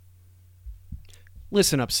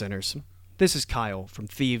Listen up, sinners. This is Kyle from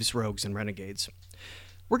Thieves, Rogues, and Renegades.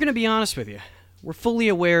 We're going to be honest with you. We're fully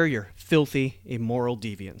aware you're filthy, immoral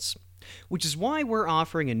deviants, which is why we're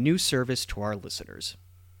offering a new service to our listeners.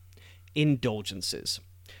 Indulgences.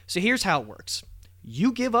 So here's how it works.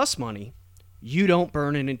 You give us money, you don't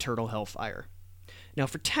burn in eternal hellfire. Now,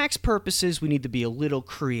 for tax purposes, we need to be a little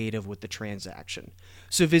creative with the transaction.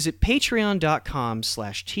 So visit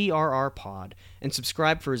patreon.com/TRRpod and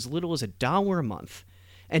subscribe for as little as $1 a month.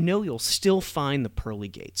 And know you'll still find the pearly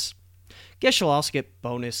gates. Guess you'll also get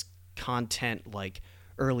bonus content like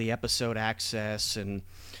early episode access and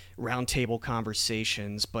roundtable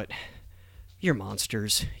conversations, but you're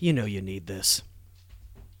monsters. You know you need this.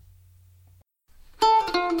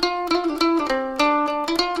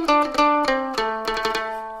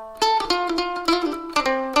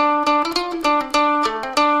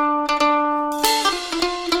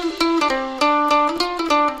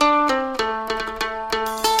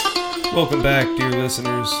 Welcome back, dear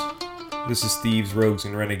listeners. This is Thieves, Rogues,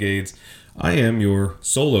 and Renegades. I am your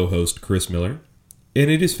solo host, Chris Miller,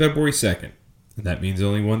 and it is February 2nd, and that means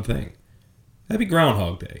only one thing. Happy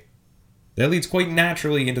Groundhog Day. That leads quite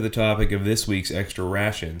naturally into the topic of this week's extra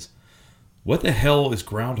rations. What the hell is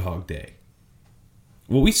Groundhog Day?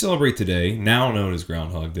 What we celebrate today, now known as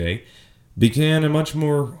Groundhog Day, began a much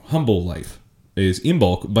more humble life. It is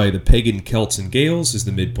Imbolc by the pagan Celts and Gaels as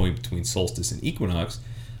the midpoint between solstice and equinox,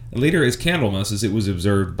 and later as Candlemas as it was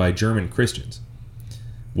observed by German Christians.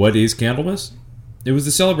 What is Candlemas? It was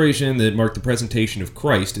the celebration that marked the presentation of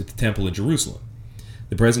Christ at the temple in Jerusalem.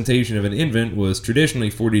 The presentation of an infant was traditionally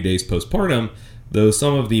 40 days postpartum, though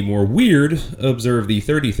some of the more weird observed the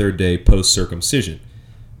 33rd day post-circumcision.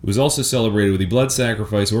 It was also celebrated with the blood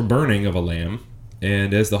sacrifice or burning of a lamb,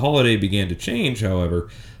 and as the holiday began to change, however,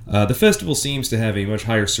 the festival seems to have a much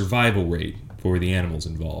higher survival rate for the animals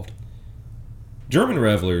involved. German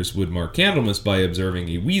revelers would mark Candlemas by observing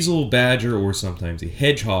a weasel, badger, or sometimes a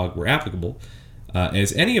hedgehog were applicable,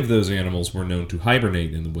 as any of those animals were known to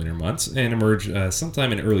hibernate in the winter months and emerge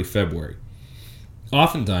sometime in early February.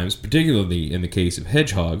 Oftentimes, particularly in the case of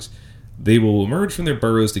hedgehogs, they will emerge from their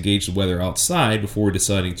burrows to gauge the weather outside before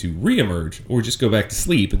deciding to re-emerge or just go back to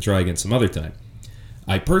sleep and try again some other time.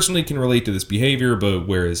 I personally can relate to this behavior, but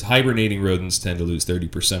whereas hibernating rodents tend to lose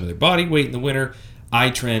 30% of their body weight in the winter, I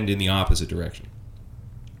trend in the opposite direction.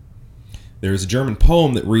 There is a German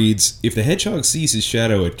poem that reads, "If the hedgehog sees his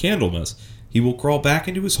shadow at Candlemas, he will crawl back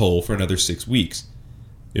into his hole for another 6 weeks."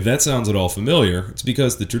 If that sounds at all familiar, it's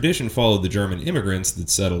because the tradition followed the German immigrants that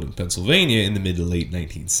settled in Pennsylvania in the mid to late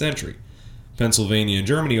 19th century. Pennsylvania and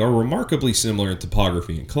Germany are remarkably similar in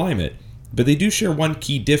topography and climate, but they do share one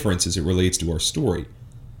key difference as it relates to our story.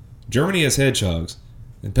 Germany has hedgehogs,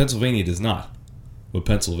 and Pennsylvania does not. What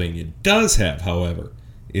Pennsylvania does have, however,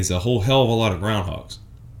 is a whole hell of a lot of groundhogs.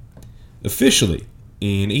 Officially,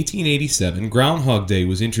 in 1887, Groundhog Day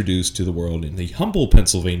was introduced to the world in the humble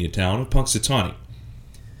Pennsylvania town of Punxsutawney.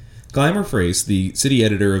 Glymer Frace, the city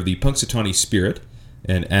editor of the Punxsutawney Spirit,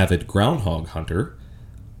 an avid groundhog hunter,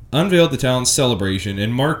 unveiled the town's celebration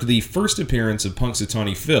and marked the first appearance of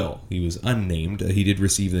Punxsutawney Phil. He was unnamed. He did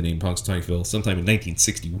receive the name Punxsutawney Phil sometime in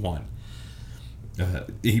 1961.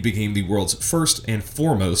 He became the world's first and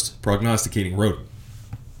foremost prognosticating rodent.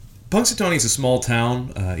 Punxsutawney is a small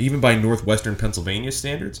town, even by northwestern Pennsylvania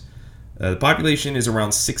standards. The population is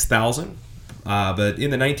around 6,000, but in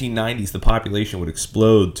the 1990s, the population would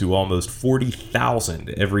explode to almost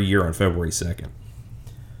 40,000 every year on February 2nd.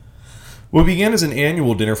 What began as an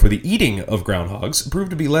annual dinner for the eating of groundhogs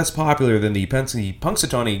proved to be less popular than the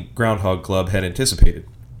Punxsutawney Groundhog Club had anticipated.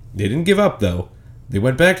 They didn't give up, though. They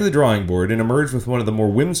went back to the drawing board and emerged with one of the more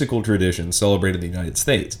whimsical traditions celebrated in the United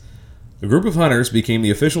States. A group of hunters became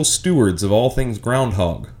the official stewards of all things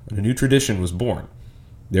groundhog, and a new tradition was born.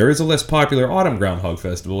 There is a less popular autumn groundhog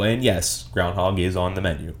festival, and yes, groundhog is on the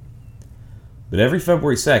menu. But every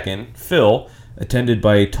February 2nd, Phil, attended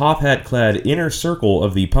by a top-hat-clad inner circle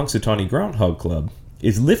of the Punxsutawney Groundhog Club,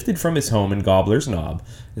 is lifted from his home in Gobbler's Knob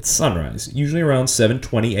at sunrise, usually around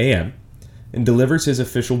 7:20 a.m., and delivers his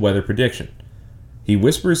official weather prediction. He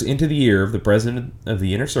whispers into the ear of the president of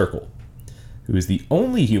the inner circle, who is the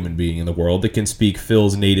only human being in the world that can speak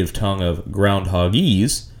Phil's native tongue of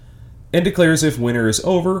groundhogese, and declares if winter is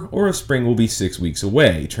over or if spring will be 6 weeks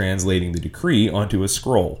away, translating the decree onto a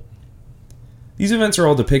scroll. These events are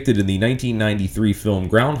all depicted in the 1993 film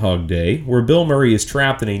Groundhog Day, where Bill Murray is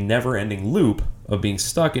trapped in a never-ending loop of being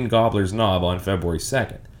stuck in Gobbler's Knob on February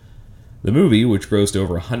 2nd. The movie, which grossed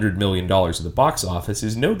over $100 million at the box office,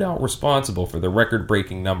 is no doubt responsible for the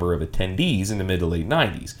record-breaking number of attendees in the mid to late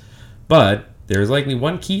 90s, but there is likely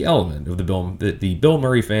one key element of that the Bill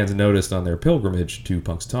Murray fans noticed on their pilgrimage to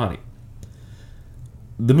Punxsutawney.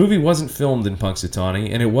 The movie wasn't filmed in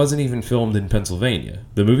Punxsutawney, and it wasn't even filmed in Pennsylvania.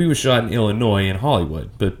 The movie was shot in Illinois and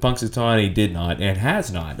Hollywood, but Punxsutawney did not, and has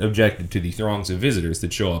not, objected to the throngs of visitors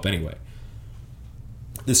that show up anyway.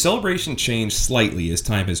 The celebration changed slightly as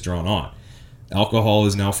time has drawn on. Alcohol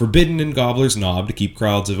is now forbidden in Gobbler's Knob to keep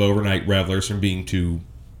crowds of overnight revelers from being too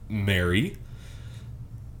merry.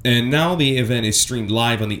 And now the event is streamed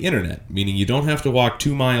live on the internet, meaning you don't have to walk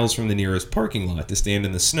 2 miles from the nearest parking lot to stand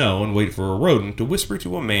in the snow and wait for a rodent to whisper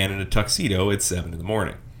to a man in a tuxedo at 7 in the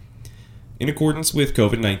morning. In accordance with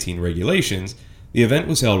COVID-19 regulations, the event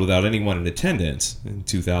was held without anyone in attendance in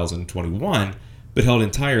 2021, but held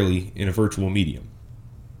entirely in a virtual medium.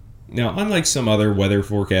 Now, unlike some other weather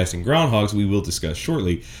forecasting groundhogs we will discuss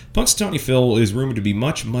shortly, Punxsutawney Phil is rumored to be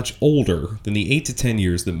much, much older than the 8 to 10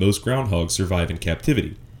 years that most groundhogs survive in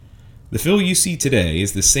captivity. The Phil you see today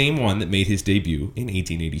is the same one that made his debut in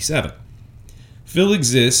 1887. Phil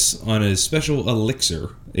exists on a special elixir,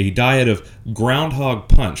 a diet of groundhog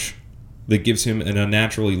punch that gives him an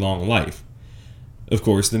unnaturally long life. Of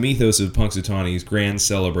course, the mythos of Punxsutawney's grand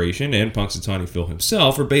celebration and Punxsutawney Phil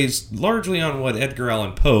himself are based largely on what Edgar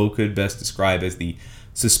Allan Poe could best describe as the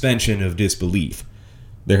suspension of disbelief.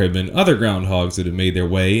 There have been other groundhogs that have made their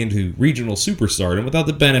way into regional superstardom without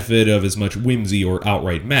the benefit of as much whimsy or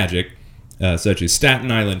outright magic, such as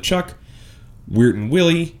Staten Island Chuck, Weirton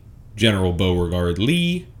Willie, General Beauregard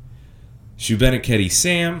Lee, Shubenacadie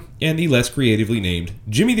Sam, and the less creatively named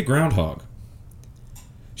Jimmy the Groundhog.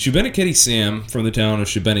 Shubenacadie Sam, from the town of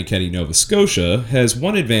Shubenacadie, Nova Scotia, has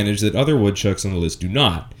one advantage that other woodchucks on the list do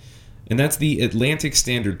not, and that's the Atlantic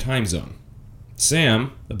Standard Time Zone.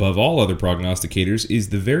 Sam, above all other prognosticators, is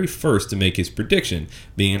the very first to make his prediction,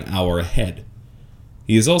 being an hour ahead.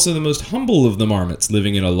 He is also the most humble of the marmots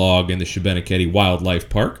living in a log in the Shubenacadie Wildlife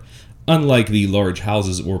Park, unlike the large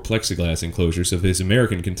houses or plexiglass enclosures of his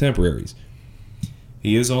American contemporaries.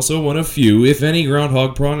 He is also one of few, if any,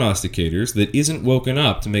 groundhog prognosticators that isn't woken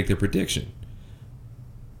up to make their prediction.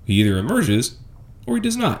 He either emerges, or he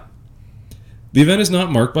does not. The event is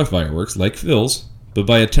not marked by fireworks, like Phil's, but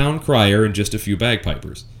by a town crier and just a few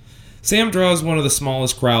bagpipers. Sam draws one of the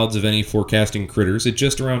smallest crowds of any forecasting critters at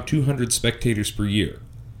just around 200 spectators per year.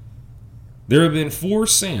 There have been 4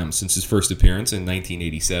 Sams since his first appearance in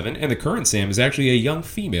 1987, and the current Sam is actually a young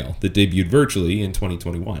female that debuted virtually in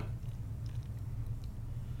 2021.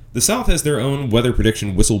 The South has their own weather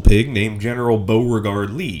prediction whistle pig named General Beauregard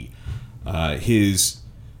Lee. His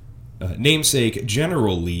namesake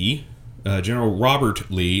General Lee, General Robert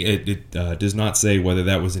Lee, it does not say whether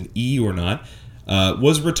that was an E or not,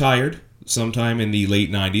 was retired sometime in the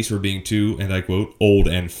late 90s for being too, and I quote, old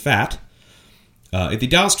and fat, at the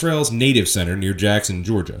Dallas Trails Native Center near Jackson,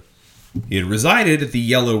 Georgia. He had resided at the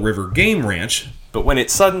Yellow River Game Ranch, but when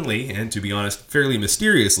it suddenly, and to be honest, fairly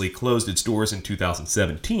mysteriously closed its doors in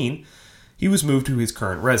 2017, he was moved to his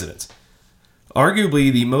current residence.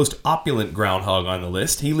 Arguably the most opulent groundhog on the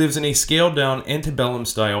list, he lives in a scaled-down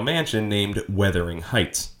antebellum-style mansion named Wuthering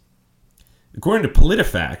Heights. According to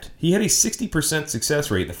PolitiFact, he had a 60%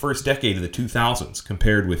 success rate in the first decade of the 2000s,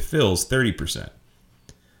 compared with Phil's 30%.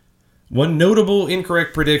 One notable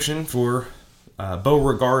incorrect prediction for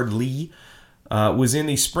Beauregard Lee was in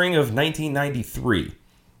the spring of 1993.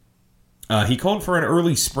 He called for an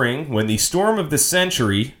early spring when the storm of the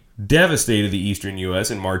century devastated the eastern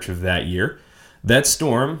U.S. in March of that year. That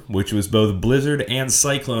storm, which was both blizzard and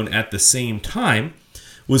cyclone at the same time,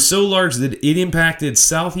 was so large that it impacted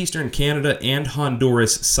southeastern Canada and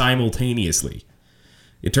Honduras simultaneously.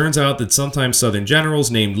 It turns out that sometimes Southern generals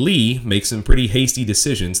named Lee make some pretty hasty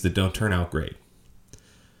decisions that don't turn out great.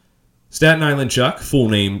 Staten Island Chuck, full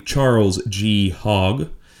name Charles G. Hogg,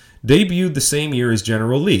 debuted the same year as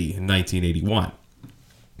General Lee in 1981.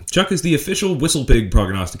 Chuck is the official whistle pig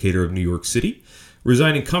prognosticator of New York City,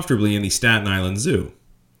 residing comfortably in the Staten Island Zoo.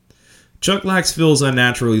 Chuck lacks Phil's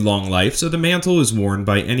unnaturally long life, so the mantle is worn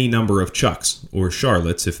by any number of Chucks, or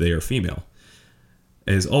Charlottes if they are female,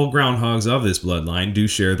 as all groundhogs of this bloodline do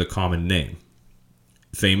share the common name.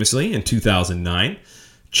 Famously, in 2009,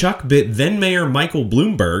 Chuck bit then-Mayor Michael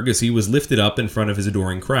Bloomberg as he was lifted up in front of his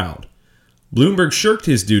adoring crowd. Bloomberg shirked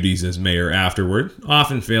his duties as mayor afterward,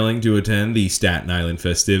 often failing to attend the Staten Island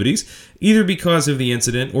festivities, either because of the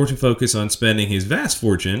incident or to focus on spending his vast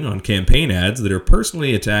fortune on campaign ads that are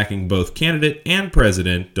personally attacking both candidate and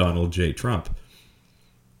President Donald J. Trump.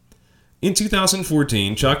 In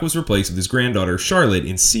 2014, Chuck was replaced with his granddaughter Charlotte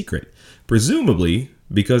in secret, presumably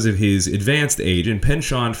because of his advanced age and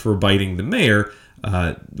penchant for biting the mayor,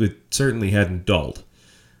 it certainly hadn't dulled.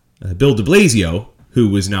 Bill de Blasio, who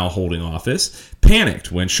was now holding office,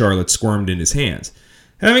 panicked when Charlotte squirmed in his hands.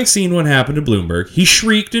 Having seen what happened to Bloomberg, he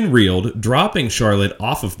shrieked and reeled, dropping Charlotte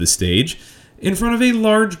off of the stage in front of a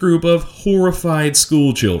large group of horrified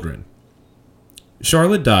school children.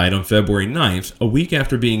 Charlotte died on February 9th, a week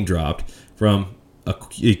after being dropped from,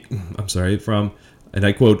 and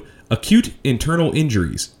I quote, acute internal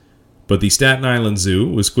injuries. But the Staten Island Zoo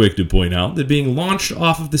was quick to point out that being launched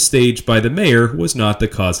off of the stage by the mayor was not the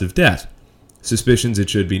cause of death. Suspicions,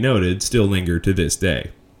 it should be noted, still linger to this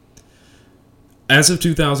day. As of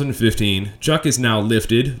 2015, Chuck is now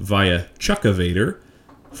lifted via Chuckavator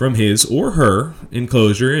from his or her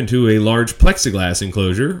enclosure into a large plexiglass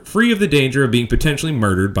enclosure, free of the danger of being potentially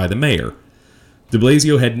murdered by the mayor. De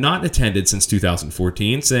Blasio had not attended since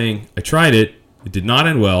 2014, saying, "I tried it did not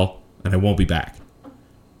end well, and I won't be back."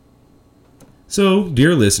 So,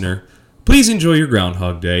 dear listener, please enjoy your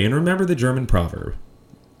Groundhog Day and remember the German proverb.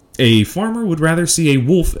 A farmer would rather see a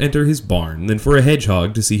wolf enter his barn than for a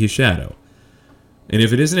hedgehog to see his shadow. And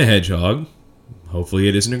if it isn't a hedgehog, hopefully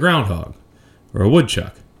it isn't a groundhog, or a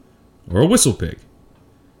woodchuck, or a whistlepig,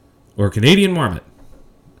 or a Canadian marmot,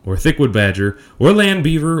 or thickwood badger, or land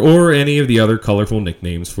beaver, or any of the other colorful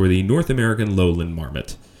nicknames for the North American lowland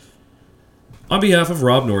marmot. On behalf of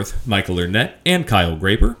Rob North, Michael Ernett, and Kyle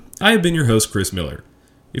Graper, I have been your host, Chris Miller.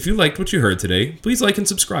 If you liked what you heard today, please like and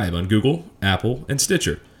subscribe on Google, Apple, and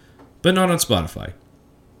Stitcher, but not on Spotify.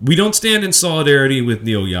 We don't stand in solidarity with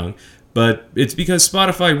Neil Young, but it's because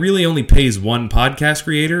Spotify really only pays one podcast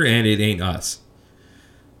creator, and it ain't us.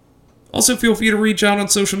 Also, feel free to reach out on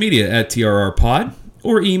social media at TRRPod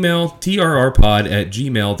or email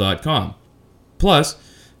trrpod@gmail.com. Plus,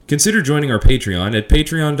 consider joining our Patreon at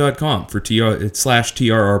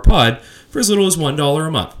patreon.com/TRRPod for as little as $1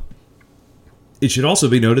 a month. It should also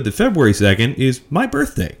be noted that February 2nd is my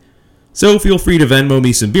birthday, so feel free to Venmo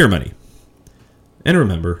me some beer money. And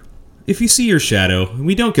remember, if you see your shadow and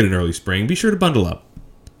we don't get an early spring, be sure to bundle up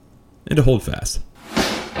and to hold fast.